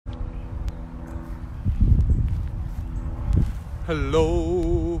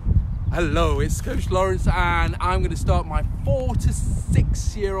Hello, it's Coach Lawrence and I'm going to start my 4 to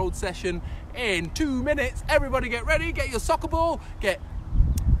 6 year old session in 2 minutes. Everybody get ready, get your soccer ball, get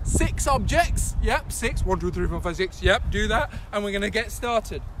 6 objects, yep, 6, 1, 2, 3, 4, 5, 6, yep, do that, and we're going to get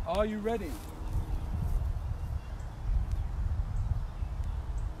started. Are you ready?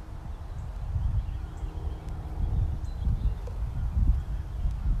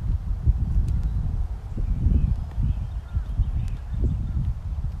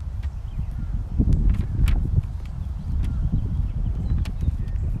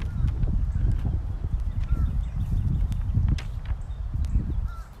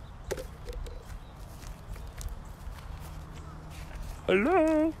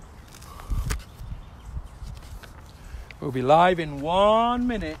 Hello. We'll be live in 1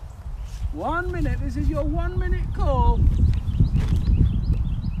 minute. 1 minute, this is your 1 minute call.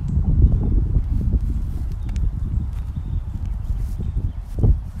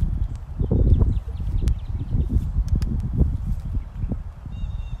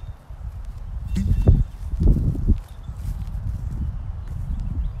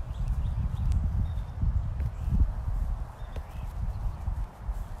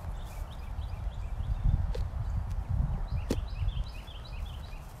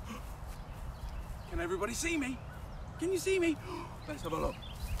 Can everybody see me? Can you see me? Let's have a look.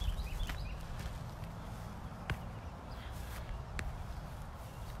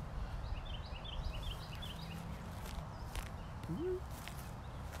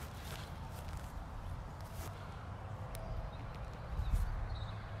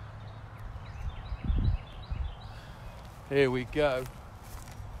 Here we go.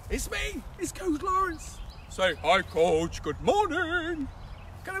 It's me, it's Coach Lawrence. Say hi, Coach, good morning.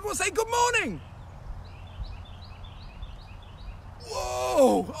 Can everyone say good morning?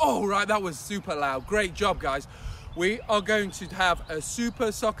 Whoa! Oh, right, that was super loud. Great job, guys. We are going to have a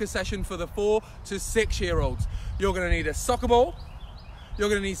super soccer session for the 4 to 6 year olds. You're going to need a soccer ball. You're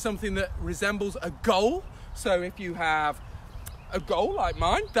going to need something that resembles a goal. So if you have a goal like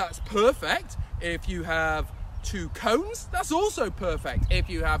mine, that's perfect. If you have 2 cones, that's also perfect. If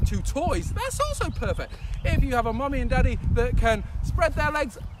you have 2 toys, that's also perfect. If you have a mummy and daddy that can spread their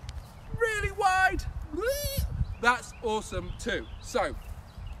legs really wide, that's awesome too. So,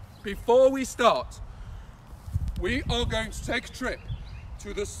 before we start, we are going to take a trip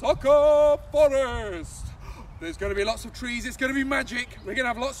to the soccer forest. There's going to be lots of trees, it's going to be magic, we're going to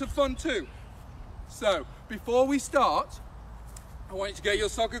have lots of fun too. So, before we start, I want you to get your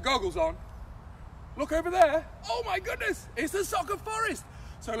soccer goggles on. Look over there, oh my goodness, it's the soccer forest.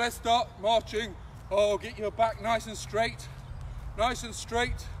 So let's start marching. Oh, get your back nice and straight,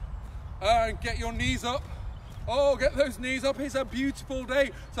 and get your knees up. Oh, get those knees up, it's a beautiful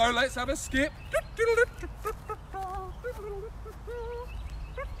day. So let's have a skip. Good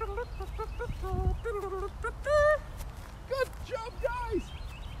job, guys.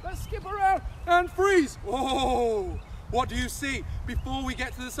 Let's skip around and freeze. Whoa, what do you see? Before we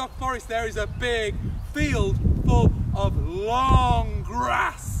get to the soccer forest, there is a big field full of long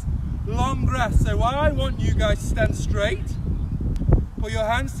grass. Long grass. So I want you guys to stand straight. Put your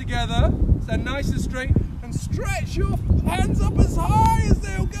hands together, stand nice and straight. And stretch your hands up as high as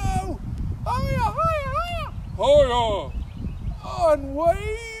they'll go. Higher, higher, higher. Higher. Oh, and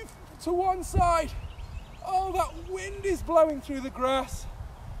wave to one side. Oh, that wind is blowing through the grass.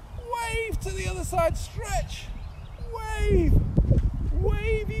 Wave to the other side, stretch. Wave.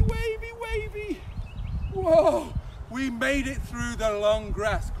 Wavy, wavy, wavy. Whoa, we made it through the long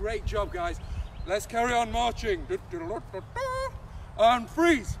grass. Great job, guys. Let's carry on marching. And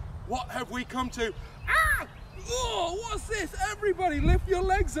freeze. What have we come to? Ah! Oh, what's this? Everybody lift your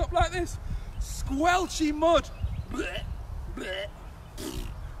legs up like this. Squelchy mud. Blech, blech.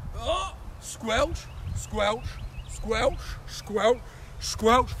 Oh, squelch, squelch, squelch, squelch,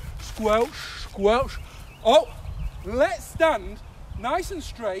 squelch, squelch, squelch. Oh, let's stand nice and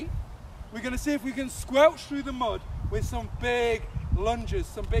straight. We're going to see if we can squelch through the mud with some big lunges,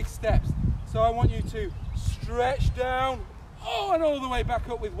 some big steps. So I want you to stretch down. Oh, and all the way back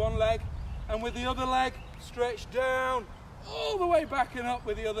up with one leg. And with the other leg, stretch down, all the way back and up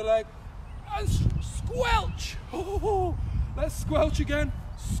with the other leg. And squelch. Oh, let's squelch again.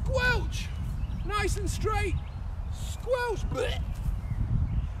 Squelch. Nice and straight. Squelch. Blech.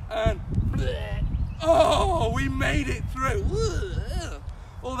 And blech. Oh, we made it through.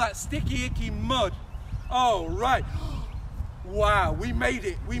 All that sticky, icky mud. Oh, right. Wow, we made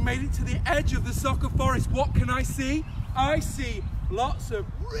it. We made it to the edge of the soccer forest. What can I see? I see lots of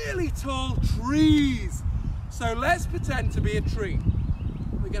really tall trees. So let's pretend to be a tree.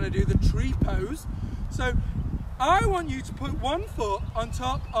 We're going to do the tree pose. So I want you to put one foot on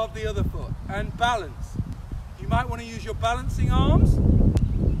top of the other foot and balance. You might want to use your balancing arms.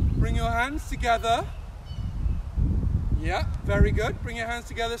 Bring your hands together. Yeah, very good. Bring your hands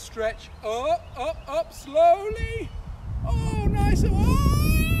together, stretch up, up, up, slowly. Oh, nice.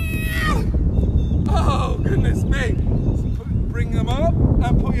 Oh, goodness me. Bring them up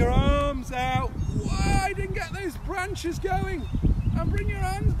and put your arms out wide and get those branches going. And bring your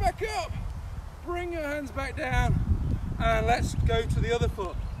hands back up. Bring your hands back down. And let's go to the other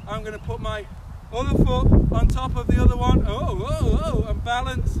foot. I'm going to put my other foot on top of the other one. Oh, oh, oh, and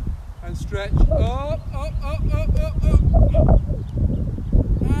balance and stretch up, up, up, up, up, up.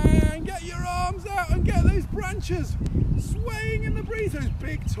 And get your arms out and get those branches swaying in the breeze. Those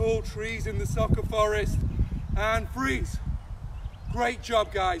big tall trees in the soccer forest. And freeze. Great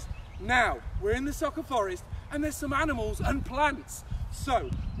job, guys. Now, we're in the soccer forest and there's some animals and plants. So,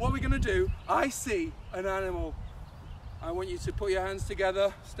 what we're going to do, I see an animal. I want you to put your hands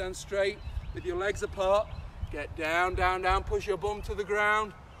together, stand straight with your legs apart. Get down, down, down, push your bum to the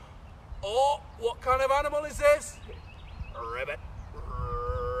ground. Oh, what kind of animal is this? Rabbit,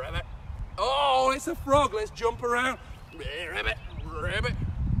 rabbit. Oh, it's a frog. Let's jump around. Rabbit, rabbit,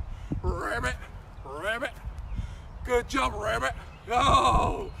 rabbit, rabbit. Good job, rabbit.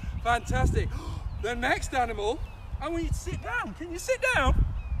 Oh, fantastic. The next animal, I want you to sit down. Can you sit down?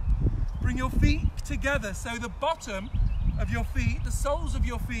 Bring your feet together so the bottom of your feet, the soles of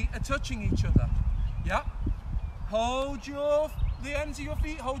your feet are touching each other. Yeah. Hold the ends of your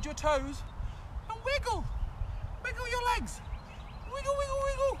feet, hold your toes, and wiggle. Wiggle your legs. Wiggle, wiggle,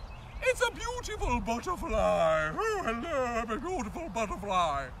 wiggle. It's a beautiful butterfly. Oh, hello, a beautiful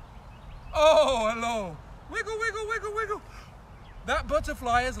butterfly. Oh, hello. Wiggle, wiggle, wiggle, wiggle. That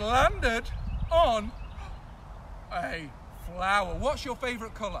butterfly has landed on a flower. What's your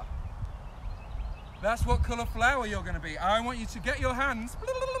favorite color? That's what color flower you're going to be. I want you to get your hands,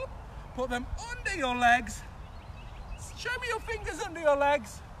 put them under your legs. Show me your fingers under your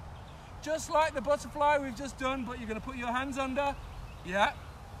legs. Just like the butterfly we've just done, but you're going to put your hands under. Yeah.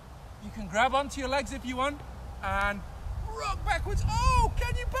 You can grab onto your legs if you want and rock backwards. Oh,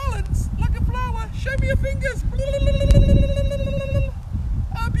 can you balance like a flower? Show me your fingers.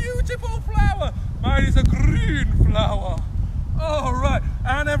 A beautiful flower. Mine is a green flower. All right,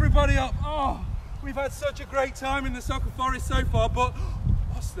 and everybody up. Oh, we've had such a great time in the soccer forest so far, but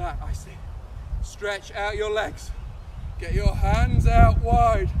what's that I see? Stretch out your legs. Get your hands out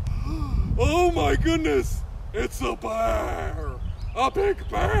wide. Oh my goodness, it's a bear. A big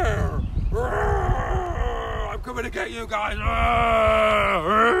bear. I'm coming to get you guys.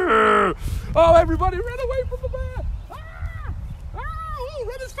 Oh, everybody run away from the bear. Oh,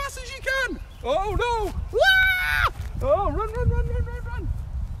 run as fast as you can. Oh no. Oh, run, run, run, run, run, run.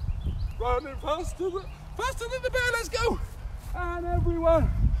 Running faster than the bear, let's go. And everyone,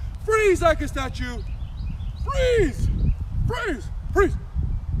 freeze like a statue. Freeze, freeze, freeze.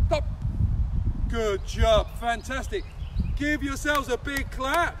 Stop. Good job, fantastic. Give yourselves a big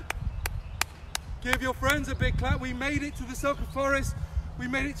clap. Give your friends a big clap. We made it to the soccer forest. We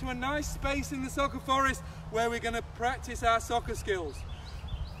made it to a nice space in the soccer forest where we're going to practice our soccer skills.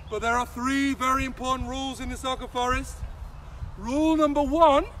 But there are 3 very important rules in the soccer forest. Rule number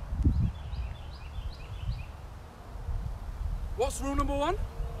 1. What's rule number 1?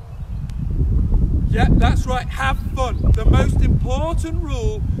 Yeah, that's right, have fun. The most important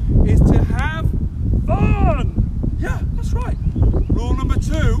rule is to have fun. Yeah, that's right. Rule number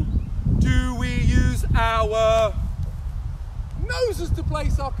 2, do we use our noses to play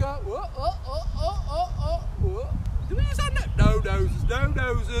soccer? Do we use our no noses, no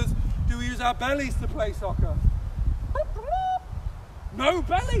noses. Do we use our bellies to play soccer? No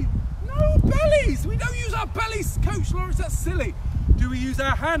belly, no bellies. We don't use our bellies, Coach Lawrence, that's silly. Do we use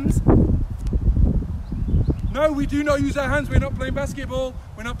our hands? No, we do not use our hands. We're not playing basketball.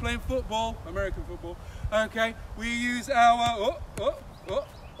 We're not playing football, American football. Okay, we use our,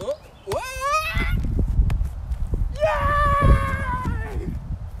 yay!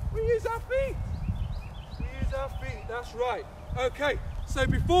 We use our feet. We use our feet, that's right. Okay, so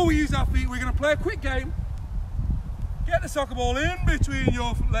before we use our feet, we're gonna play a quick game. Get the soccer ball in between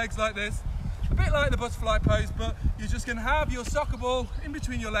your legs like this. A bit like the butterfly pose, but you're just gonna have your soccer ball in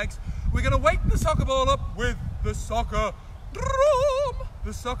between your legs. We're gonna wake the soccer ball up with the soccer drum.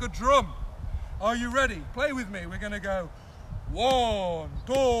 The soccer drum. Are you ready? Play with me. We're gonna go 1,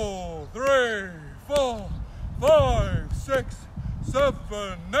 2, 3, 4, 5, 6,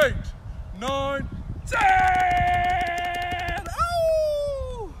 7, 8, 9, 10.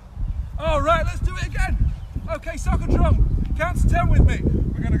 Oh! All right, let's do it again. Okay, soccer drum. Count to 10 with me.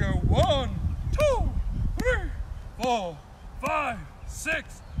 We're gonna go 1, 2, 3, 4, 5,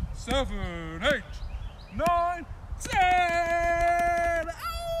 6, 7, 8, 9, 10.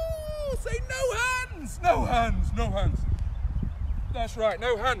 Oh, say no hands. No hands, no hands. That's right,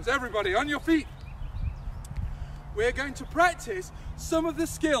 no hands. Everybody on your feet. We're going to practice some of the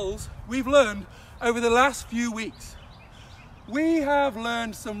skills we've learned over the last few weeks. We have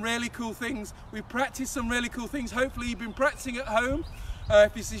learned some really cool things. We've practiced some really cool things. Hopefully you've been practicing at home.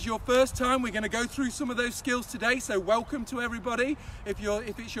 If this is your first time, we're going to go through some of those skills today. So welcome to everybody if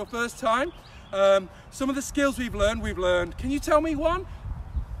it's your first time. Some of the skills we've learned. Can you tell me one?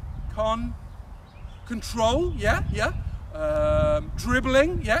 Control, yeah.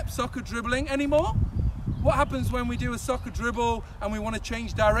 Dribbling, yep, soccer dribbling. Any more? What happens when we do a soccer dribble and we want to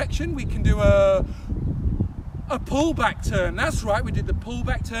change direction? We can do a pull-back turn. That's right, we did the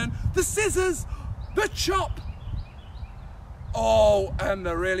pull-back turn. The scissors, the chop. Oh, and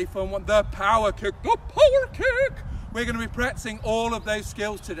the really fun one, the power kick, the power kick. We're going to be practicing all of those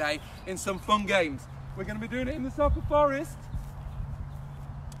skills today in some fun games. We're going to be doing it in the soccer forest.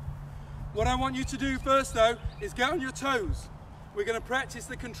 What I want you to do first though is get on your toes. We're going to practice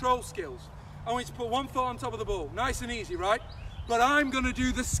the control skills. I want you to put one foot on top of the ball. Nice and easy, right? But I'm going to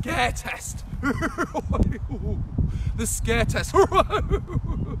do the scare test. The scare test.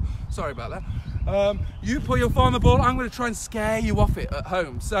 Sorry about that. You put your foot on the ball. I'm going to try and scare you off it at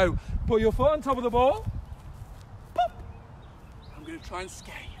home. So put your foot on top of the ball. Boop. I'm going to try and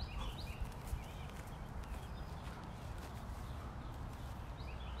scare you.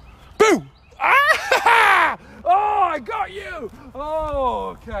 Boo! Ah! Oh, I got you!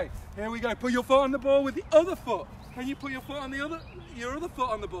 Oh, okay. Here we go. Put your foot on the ball with the other foot. Can you put your foot on your other foot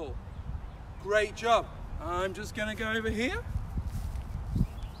on the ball? Great job. I'm just going to go over here.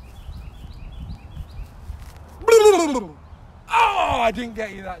 Oh, I didn't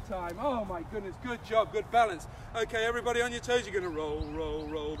get you that time. Oh my goodness, good job, good balance. Okay, everybody on your toes, you're going to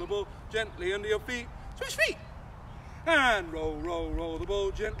roll the ball gently under your feet. Switch feet. And roll the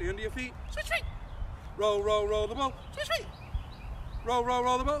ball gently under your feet. Switch feet. Roll the ball. Switch feet. Roll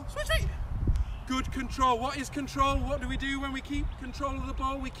the ball. Switch feet. Good control. What is control? What do we do when we keep control of the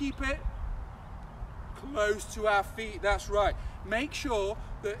ball? We keep it close to our feet. That's right. Make sure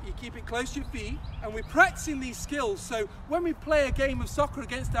that you keep it close to your feet, and we're practicing these skills so when we play a game of soccer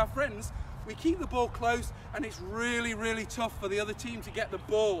against our friends, we keep the ball close and it's really, really tough for the other team to get the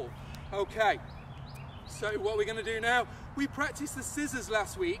ball. Okay, so what we're going to do now, we practiced the scissors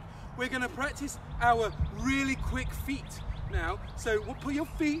last week. We're going to practice our really quick feet now. So we'll put your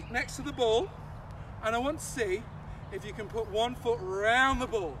feet next to the ball, and I want to see if you can put one foot round the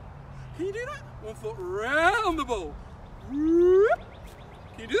ball. Can you do that? One foot round the ball. Can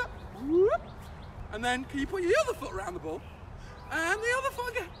you do that? And then can you put your other foot around the ball? And the other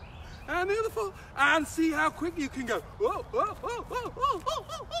foot again. And the other foot. And see how quick you can go. Whoa, whoa, whoa, whoa, whoa, whoa,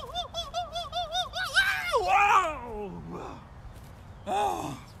 whoa, whoa.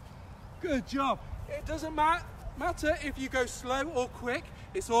 Oh, good job. It doesn't matter if you go slow or quick.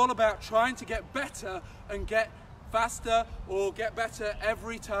 It's all about trying to get better and get faster or get better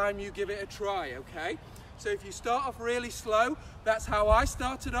every time you give it a try, okay? So if you start off really slow, that's how I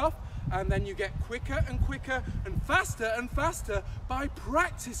started off, and then you get quicker and quicker and faster by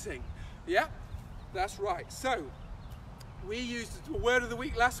practicing. Yeah, that's right. So we used the word of the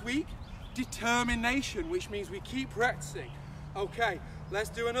week last week, determination, which means we keep practicing. Okay, let's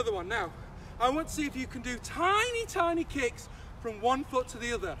do another one. Now, I want to see if you can do tiny kicks from one foot to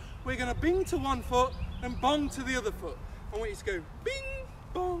the other. We're going to bing to one foot and bong to the other foot. I want you to go bing,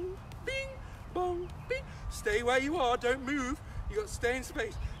 bong, bing, bong, bing. Stay where you are, don't move. You've got to stay in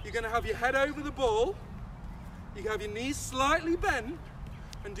space. You're going to have your head over the ball. You can have your knees slightly bent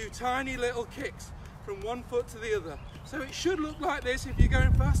and do tiny little kicks from one foot to the other. So it should look like this if you're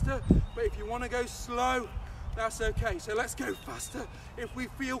going faster, but if you want to go slow, that's okay. So let's go faster if we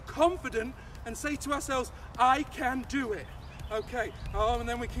feel confident and say to ourselves, I can do it. Okay, and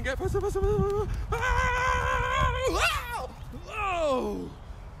then we can get faster. Oh,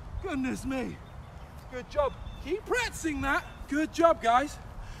 goodness me. Good job. Keep practicing that. Good job, guys.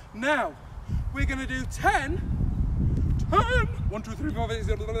 Now, we're going to do 10, 1, 2, 3, 4, 5,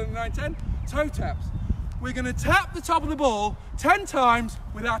 6, 7, 9, 10 toe taps. We're going to tap the top of the ball 10 times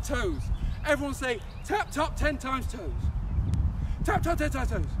with our toes. Everyone say, tap, tap, 10 times toes. Tap, tap, 10 times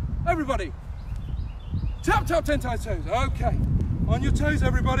toes. Everybody. Tap, tap, 10 times toes. Okay. On your toes,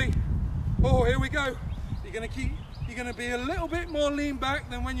 everybody. Oh, here we go. You're going to be a little bit more lean back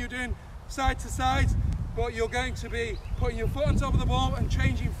than when you're doing side to side, but you're going to be putting your foot on top of the ball and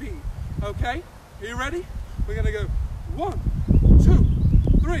changing feet. Okay? Are you ready? We're going to go 1,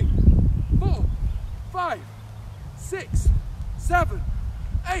 2, 3, 4, 5, 6, 7,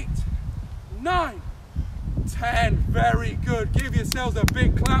 8, 9, 10. Very good. Give yourselves a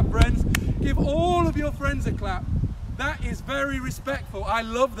big clap, friends. Give all of your friends a clap. That is very respectful. I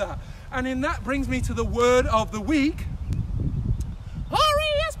love that. And in that brings me to the word of the week.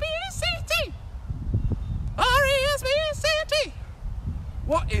 R-E-S-P-E-C-T. R-E-S-P-E-C-T.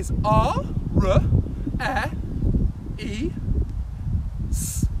 What is R-E-S-P-E-C-T?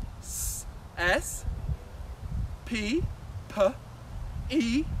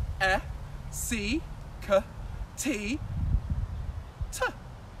 R-E-S-P-E-C-T.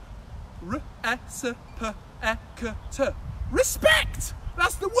 Respect!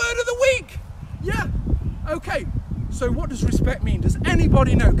 That's the word of the week! Yeah, okay. So what does respect mean? Does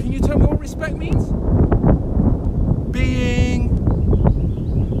anybody know? Can you tell me what respect means? Being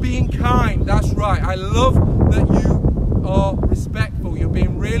kind. That's right. I love that you are respectful. You're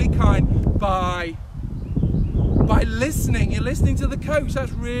being really kind by listening. You're listening to the coach.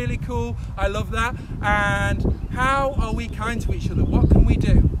 That's really cool. I love that. And how are we kind to each other? What can we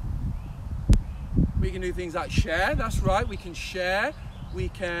do? We can do things like share. That's right. We can share. We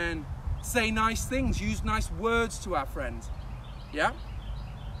can say nice things, use nice words to our friends. Yeah?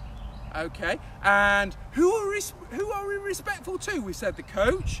 Okay. And who are we respectful to? We said the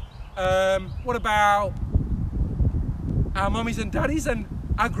coach. What about our mummies and daddies and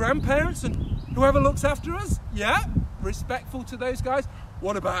our grandparents and whoever looks after us? Yeah? Respectful to those guys.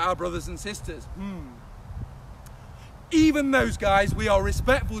 What about our brothers and sisters? Even those guys, we are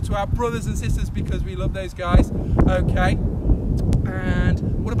respectful to our brothers and sisters because we love those guys. Okay. And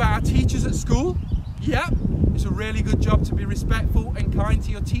what about our teachers at school? Yeah, it's a really good job to be respectful and kind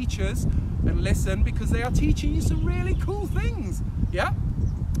to your teachers and listen because they are teaching you some really cool things. Yeah.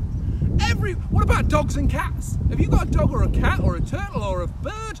 What about dogs and cats? Have you got a dog or a cat or a turtle or a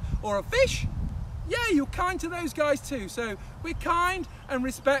bird or a fish? Yeah, you're kind to those guys too. So we're kind and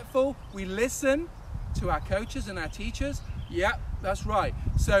respectful. We listen to our coaches and our teachers. Yeah, that's right.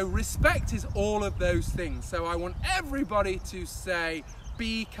 So respect is all of those things. So I want everybody to say,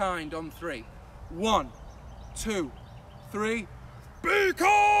 be kind on 3. 1, 2, 3. Be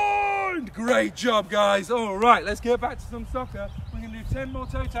kind! Great job, guys. All right, let's get back to some soccer. We're going to do 10 more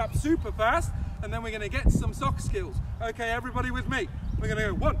toe taps super fast, and then we're going to get to some soccer skills. Okay, everybody with me? We're going to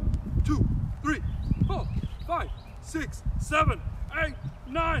go 1, 2, 3, 4, 5, 6, 7, 8,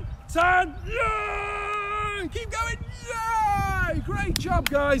 9, 10. Yay! Keep going. Yay! Great job,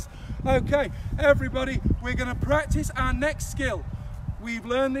 guys. Okay, everybody, we're going to practice our next skill. We've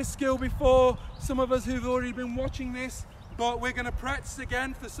learned this skill before. Some of us who've already been watching this, but we're going to practice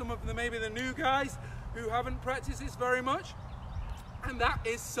again for some of the maybe the new guys who haven't practiced this very much. And that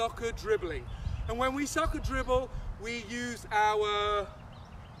is soccer dribbling. And when we soccer dribble, we use our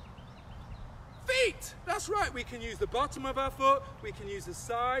feet. That's right. We can use the bottom of our foot. We can use the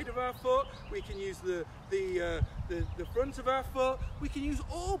side of our foot. We can use the front of our foot. We can use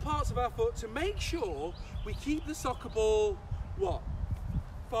all parts of our foot to make sure we keep the soccer ball, what?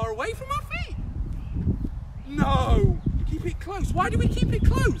 Far away from our feet? No. Keep it close. Why do we keep it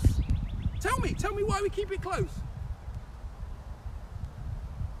close? Tell me why we keep it close.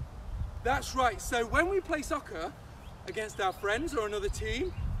 That's right. So when we play soccer against our friends or another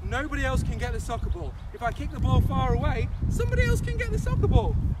team, nobody else can get the soccer ball. If I kick the ball far away, somebody else can get the soccer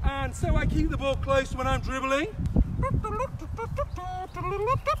ball. And so I keep the ball close when I'm dribbling.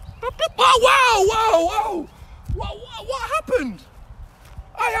 Oh, wow, whoa. What happened?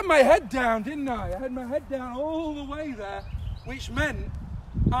 I had my head down, didn't I? I had my head down all the way there, which meant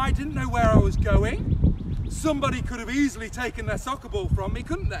I didn't know where I was going. Somebody could have easily taken their soccer ball from me,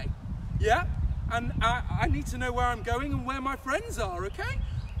 couldn't they? Yeah? And I need to know where I'm going and where my friends are, okay?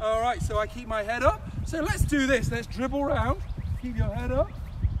 All right, so I keep my head up. So let's do this. Let's dribble around. Keep your head up.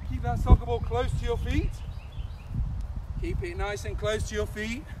 Keep that soccer ball close to your feet. Keep it nice and close to your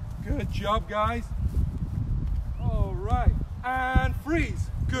feet. Good job, guys. All right. And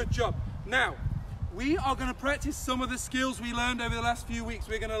freeze. Good job. Now, we are going to practice some of the skills we learned over the last few weeks.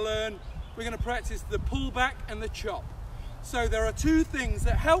 We're going to practice the pull back and the chop. So there are 2 things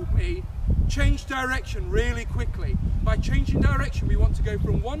that help me change direction really quickly. By changing direction, we want to go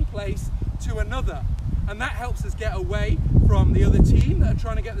from one place to another. And that helps us get away from the other team that are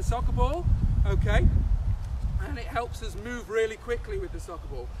trying to get the soccer ball. Okay? And it helps us move really quickly with the soccer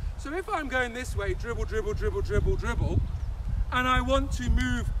ball. So if I'm going this way, dribble, dribble, dribble, dribble, dribble, and I want to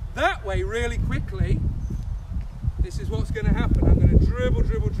move that way really quickly, this is what's going to happen. I'm going to dribble,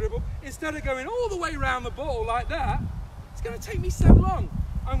 dribble, dribble. Instead of going all the way around the ball like that, it's going to take me so long.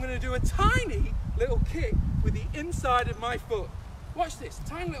 I'm going to do a tiny little kick with the inside of my foot. Watch this,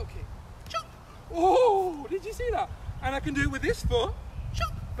 tiny little kick. Jump! Oh, did you see that? And I can do it with this foot,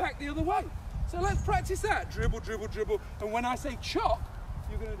 chop, back the other way. So let's practice that. Dribble, dribble, dribble. And when I say chop,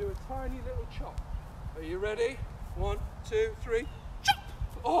 you're going to do a tiny little chop. Are you ready? 1, 2, 3, chop.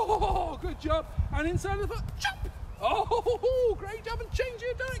 Oh, good job. And inside of the foot, chop. Oh, great job. And change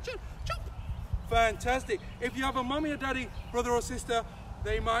your direction, chop. Fantastic. If you have a mummy or daddy, brother or sister,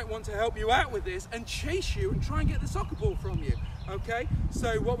 they might want to help you out with this and chase you and try and get the soccer ball from you. Okay,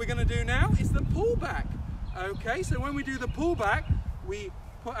 so what we're going to do now is the pull back. Okay, so when we do the pull back, we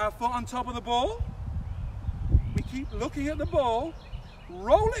put our foot on top of the ball, we keep looking at the ball,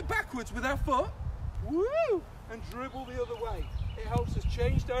 roll it backwards with our foot, woo, and dribble the other way. It helps us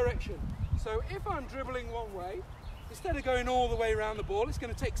change direction. So if I'm dribbling one way, instead of going all the way around the ball, it's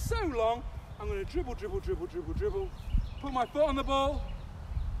going to take so long, I'm going to dribble, dribble, dribble, dribble, dribble, put my foot on the ball,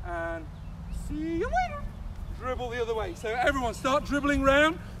 and see you later. Dribble the other way. So everyone start dribbling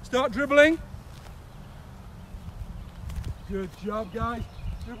round, start dribbling. Good job, guys.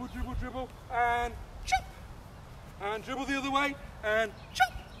 Dribble, dribble, dribble, and chop. And dribble the other way, and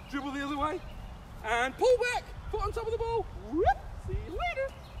chop. Dribble the other way, and pull back. Foot on top of the ball. Whoop. See you later.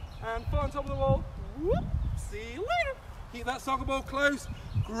 And foot on top of the ball. Whoop. See you later. Keep that soccer ball close.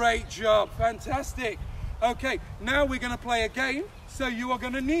 Great job. Fantastic. Okay, now we're going to play a game. So you are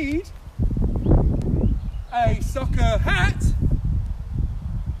going to need a soccer hat.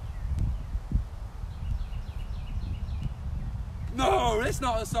 No, it's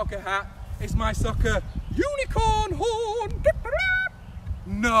not a soccer hat. It's my soccer unicorn horn.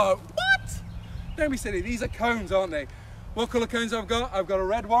 No, what? Don't be silly. These are cones, aren't they? What colour cones I've got? I've got a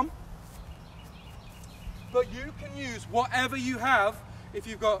red one. But you can use whatever you have. If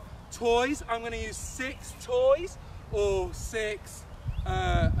you've got toys, I'm going to use 6 toys or 6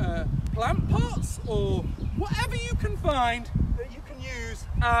 plant pots or whatever you can find that you can use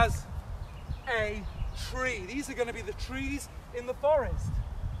as a tree. These are going to be the trees in the forest.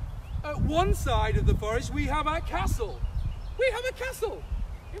 At one side of the forest we have our castle. We have a castle.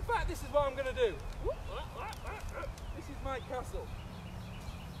 In fact, this is what I'm going to do. This is my castle.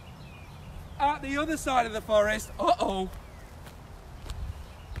 At the other side of the forest,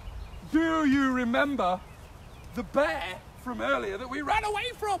 do you remember the bear from earlier that we ran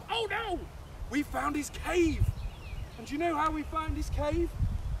away from? Oh no! We found his cave. And do you know how we found his cave?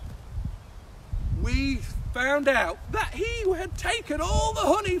 We found out that he had taken all the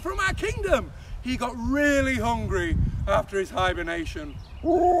honey from our kingdom. He got really hungry after his hibernation.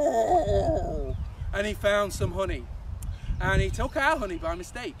 And he found some honey. And he took our honey by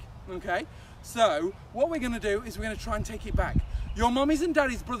mistake. Okay? So, what we're going to do is we're going to try and take it back. Your mummies and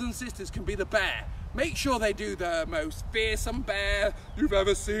daddies, brothers and sisters can be the bear. Make sure they do the most fearsome bear you've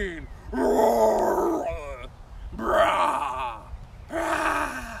ever seen. Or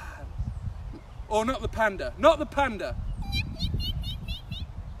not the panda. Not the panda.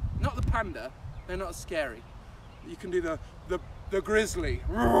 Not the panda. They're not as scary. You can do the grizzly.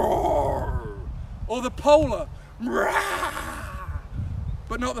 Or the polar.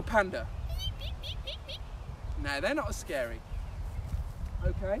 But not the panda. No, they're not as scary.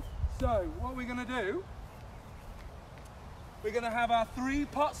 Okay, so what we're going to do, we're going to have our 3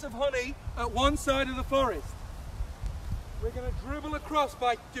 pots of honey at one side of the forest. We're going to dribble across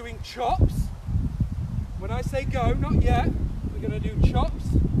by doing chops. When I say go, not yet, we're going to do chops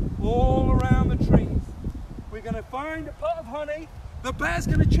all around the trees. We're going to find a pot of honey. The bear's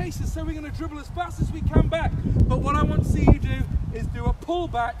going to chase us, so we're going to dribble as fast as we can back. But what I want to see you do is do a pull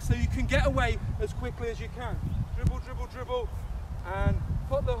back so you can get away as quickly as you can. Dribble, dribble, dribble, and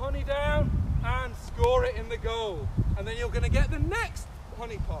put the honey down and score it in the goal. And then you're going to get the next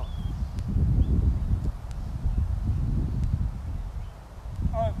honey pot.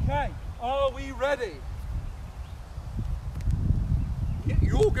 Okay, are we ready?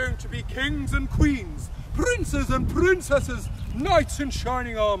 You're going to be kings and queens, princes and princesses, knights in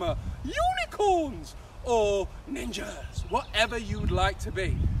shining armour, unicorns or ninjas, whatever you'd like to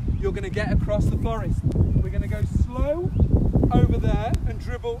be. You're going to get across the forest. We're going to go slow over there and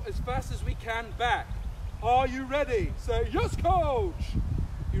dribble as fast as we can back. Are you ready? Say, yes, coach!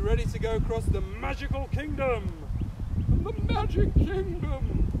 You ready to go across the magical kingdom? The magic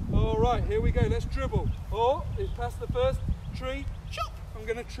kingdom! All right, here we go. Let's dribble. Oh, it's past the first tree. Chop! I'm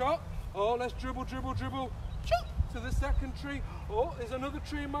going to chop. Oh, let's dribble, dribble, dribble. Chop! To the second tree. Oh, there's another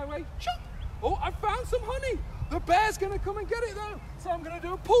tree in my way. Chop! Oh, I found some honey. The bear's going to come and get it though. So I'm going to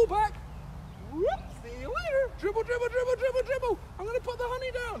do a pull back. Whoop, see you later. Dribble, dribble, dribble, dribble, dribble. I'm going to put the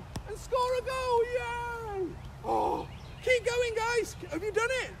honey down and score a goal. Yay! Oh, keep going, guys. Have you done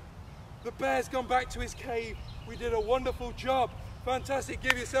it? The bear's gone back to his cave. We did a wonderful job. Fantastic.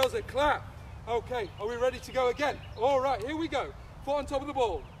 Give yourselves a clap. Okay, are we ready to go again? All right, here we go. Foot on top of the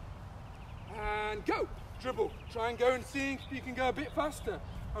ball. And go. Dribble. Try and go and see if you can go a bit faster.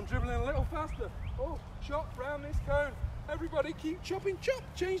 I'm dribbling a little faster. Oh, chop round this cone. Everybody keep chopping, chop.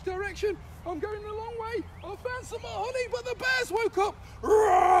 Change direction. I'm going the long way. I found some more honey, but the bears woke up.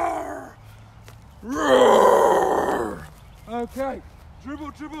 Roar! Roar! Okay,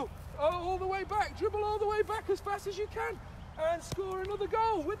 dribble, dribble. Oh, all the way back. Dribble all the way back as fast as you can. And score another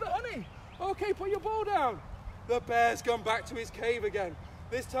goal with the honey. Okay, put your ball down. The bear's gone back to his cave again.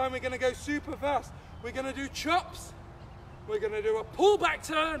 This time we're going to go super fast. We're going to do chops. We're going to do a pullback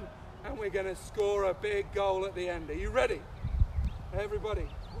turn. And we're going to score a big goal at the end. Are you ready? Everybody.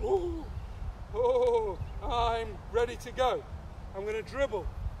 Ooh. Oh, I'm ready to go. I'm going to dribble.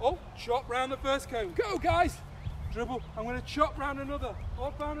 Oh, chop round the first cone. Go, guys. Dribble. I'm going to chop round another.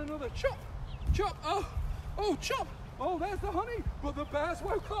 Oh, round another. Chop. Chop. Oh, chop. Oh, there's the honey. But the bears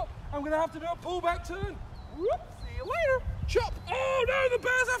woke up. I'm going to have to do a pullback turn. Whoop. See you later. Chop. Oh, no, the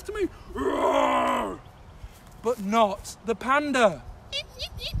bear's after me. Roar. But not the panda.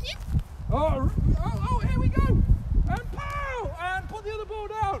 Oh, here we go. And pow. And put the other ball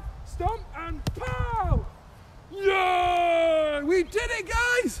down. Stomp and pow. Yeah, we did it,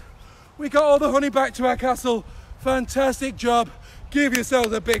 guys. We got all the honey back to our castle. Fantastic job. Give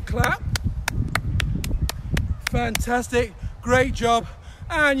yourselves a big clap. Fantastic, great job.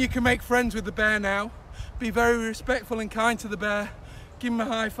 And you can make friends with the bear now. Be very respectful and kind to the bear. Give him a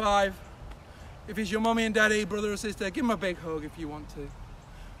high five. If he's your mommy and daddy, brother or sister, give him a big hug if you want to.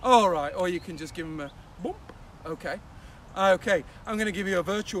 All right, or you can just give him a bump. Okay. Okay, I'm gonna give you a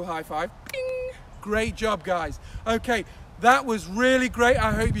virtual high five. Bing. Great job, guys. Okay, that was really great.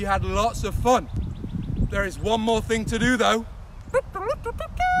 I hope you had lots of fun. There is one more thing to do though.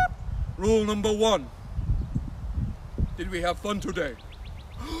 Rule number 1. Did we have fun today?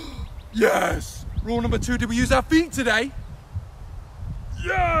 Yes! Rule number 2, did we use our feet today?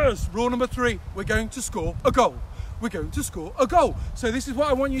 Yes! Rule number 3, we're going to score a goal. We're going to score a goal. So this is what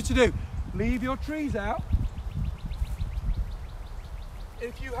I want you to do. Leave your trees out.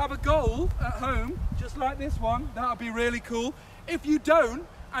 If you have a goal at home, just like this one, that'll be really cool. If you don't,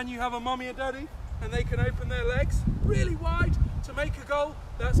 and you have a mommy and daddy, and they can open their legs really wide to make a goal,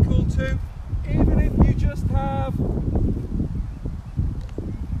 that's cool too. Even if you just have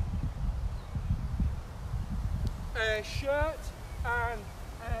a shirt and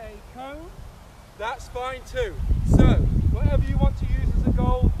a cone, that's fine too. So, whatever you want to use as a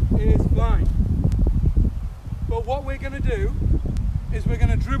goal is fine. But what we're going to do is we're going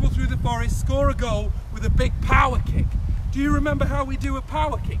to dribble through the forest, score a goal with a big power kick. Do you remember how we do a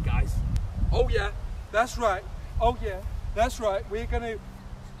power kick, guys? Oh yeah, that's right. Oh yeah, that's right. We're going to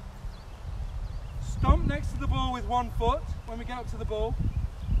stomp next to the ball with one foot when we get up to the ball.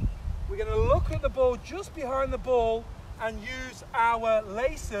 We're going to look at the ball just behind the ball and use our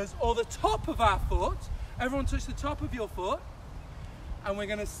laces or the top of our foot. Everyone touch the top of your foot. And we're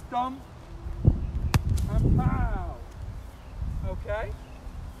going to stomp and pow. Okay?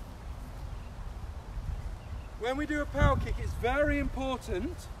 When we do a power kick, it's very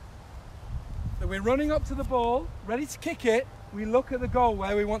important that we're running up to the ball, ready to kick it. We look at the goal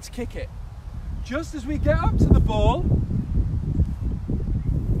where we want to kick it. Just as we get up to the ball,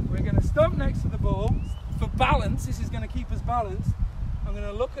 we're going to stomp next to the ball for balance. This is going to keep us balanced. I'm going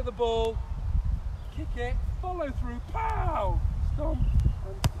to look at the ball, kick it, follow through, pow, stomp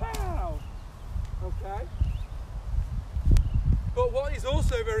and pow. Okay? But what is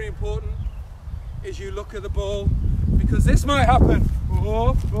also very important is you look at the ball, because this might happen.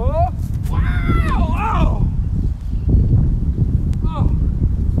 Oh, oh, wow, oh, oh.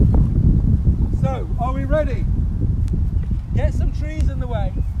 So, are we ready? Get some trees in the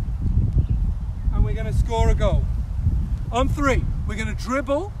way, and we're going to score a goal. On 3, we're going to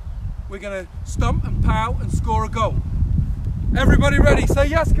dribble, we're going to stomp and pow and score a goal. Everybody ready? Say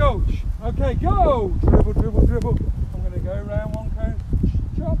yes, coach. Okay, go. Dribble, dribble, dribble. I'm going to go around one cone,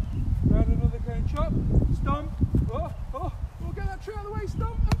 chop, round another cone, chop, stomp. Oh, oh, we'll get that tree out of the way,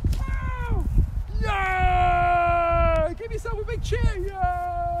 stomp and pow. Yay! Give yourself a big cheer.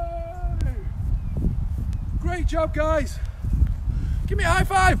 Yay! Great job, guys. Give me a high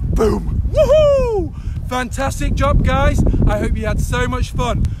five. Boom. Woohoo! Fantastic job, guys. I hope you had so much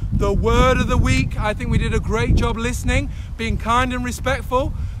fun. The word of the week, I think we did a great job listening, being kind and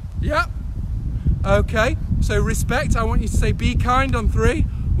respectful. Yep. Okay, so respect, I want you to say be kind on 3.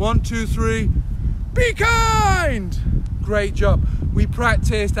 1, 2, 3. Be kind! Great job. We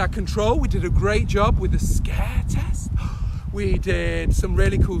practiced our control. We did a great job with the scare test. We did some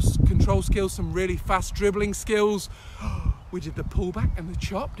really cool control skills, some really fast dribbling skills. we did the pullback and the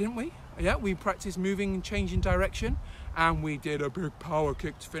chop, didn't we? Yeah, we practiced moving and changing direction, and we did a big power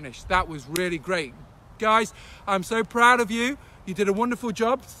kick to finish. That was really great. Guys, I'm so proud of you. You did a wonderful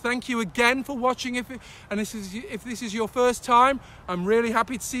job. Thank you again for watching. If this is your first time, I'm really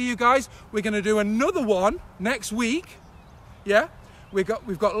happy to see you guys. We're going to do another one next week. Yeah, we've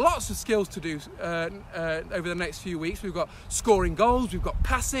got lots of skills to do over the next few weeks. We've got scoring goals, we've got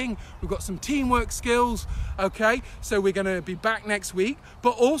passing, we've got some teamwork skills. Okay, so we're going to be back next week.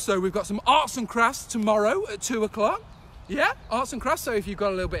 But also we've got some arts and crafts tomorrow at 2 o'clock. Yeah, arts and crafts. So if you've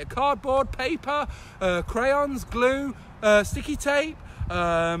got a little bit of cardboard, paper, crayons, glue, sticky tape,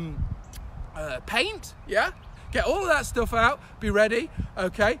 paint, yeah, get all of that stuff out, be ready.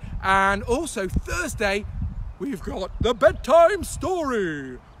 Okay, and also Thursday we've got the bedtime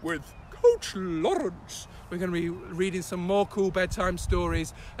story with Coach Lawrence. We're going to be reading some more cool bedtime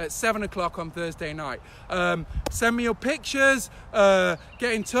stories at 7 o'clock on Thursday night. Send me your pictures, get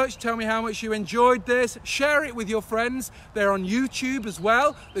in touch, tell me how much you enjoyed this, share it with your friends. They're on YouTube as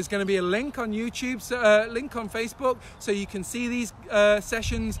well. There's going to be a link on YouTube, link on Facebook, so you can see these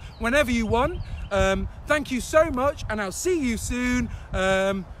sessions whenever you want. Thank you so much, and I'll see you soon.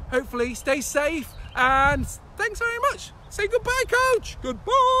 Hopefully stay safe, and thanks very much. Say goodbye, Coach.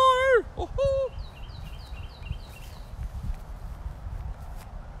 Goodbye. Oh-ho.